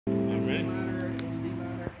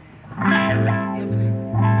1,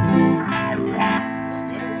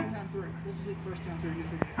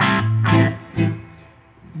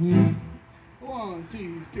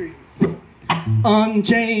 2, 3, 4.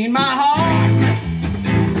 Unchain my heart,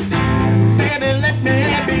 baby, let me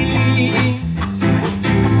be.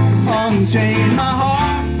 Unchain my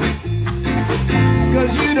heart,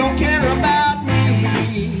 'cause you don't care about me.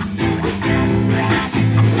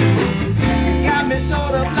 You got me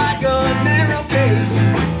sort of like a narrow case.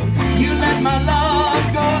 You let my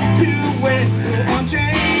love go to waste.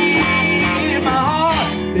 Unchain my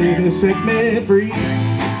heart, baby, set me free.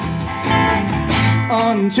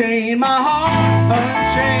 Unchain my heart,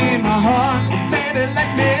 unchain my heart, baby, let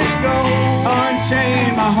me go. Unchain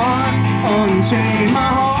my heart, unchain my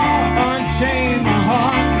heart, unchain my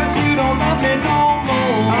heart, 'cause you don't love me no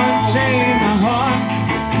more. Unchain my heart.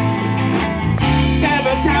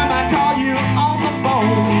 Every time I call you on the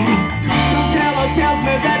phone, some teller tells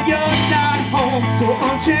me that you're not home. So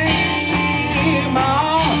unchain my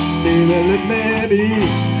heart, baby, let me be.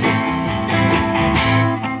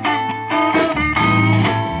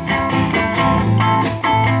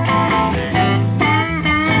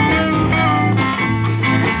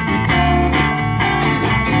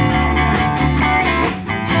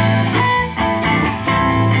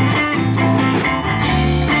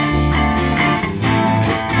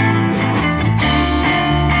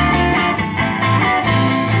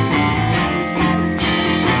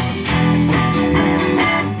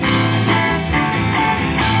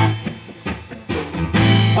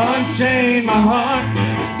 Unchain my heart,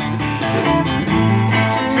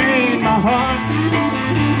 unchain my heart,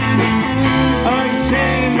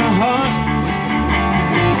 unchain my heart,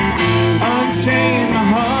 unchain my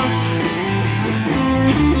heart.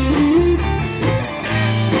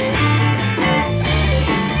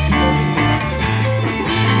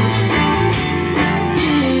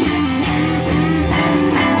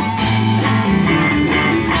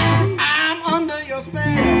 I'm under your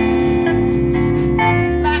spell,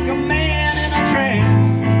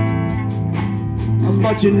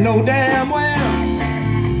 but you know damn well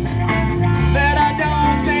that I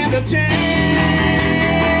don't stand a chance.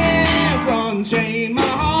 Unchain my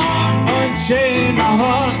heart, unchain my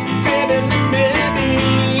heart, baby, let me be.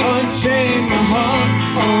 Unchain my heart,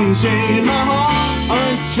 unchain my heart,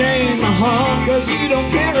 unchain my heart, 'cause you don't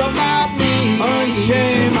care about me.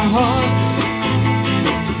 Unchain my heart.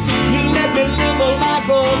 You let me live a life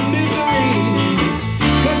of misery,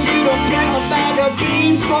 'cause you don't care a bag of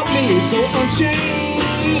beans for me. So unchain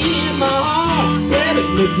my heart, baby,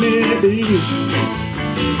 let me be.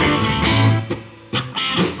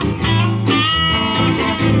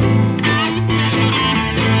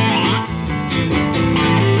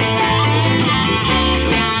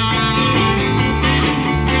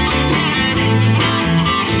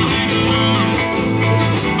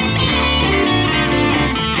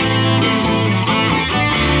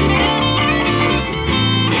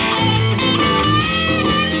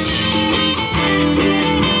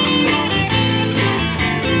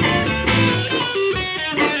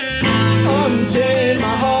 Unchain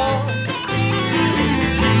my heart,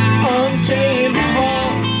 unchain my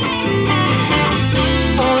heart,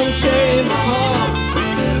 unchain my heart,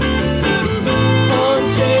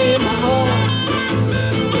 unchain my heart.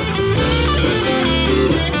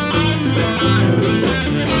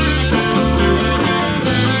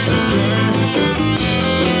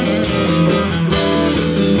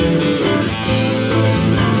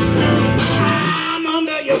 I'm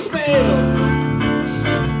under your spell,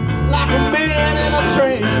 like a man in a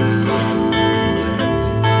trance,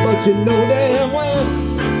 but you know damn well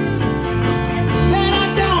that I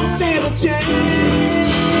don't stand a chance.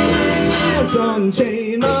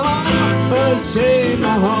 Unchain my heart, unchain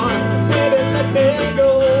my heart, baby, let me go.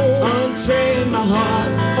 Unchain my heart,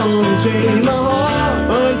 unchain my heart,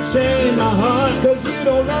 unchain my heart, 'cause you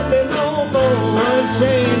don't love me no more.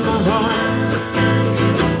 Unchain my heart.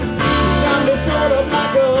 Got me sort of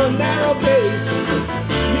like a narrow case.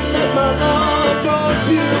 My love goes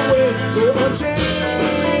to it. So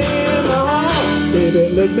unchain my heart, baby,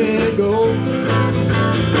 let me go.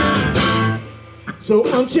 So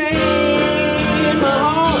unchain my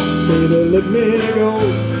heart, baby, let me go.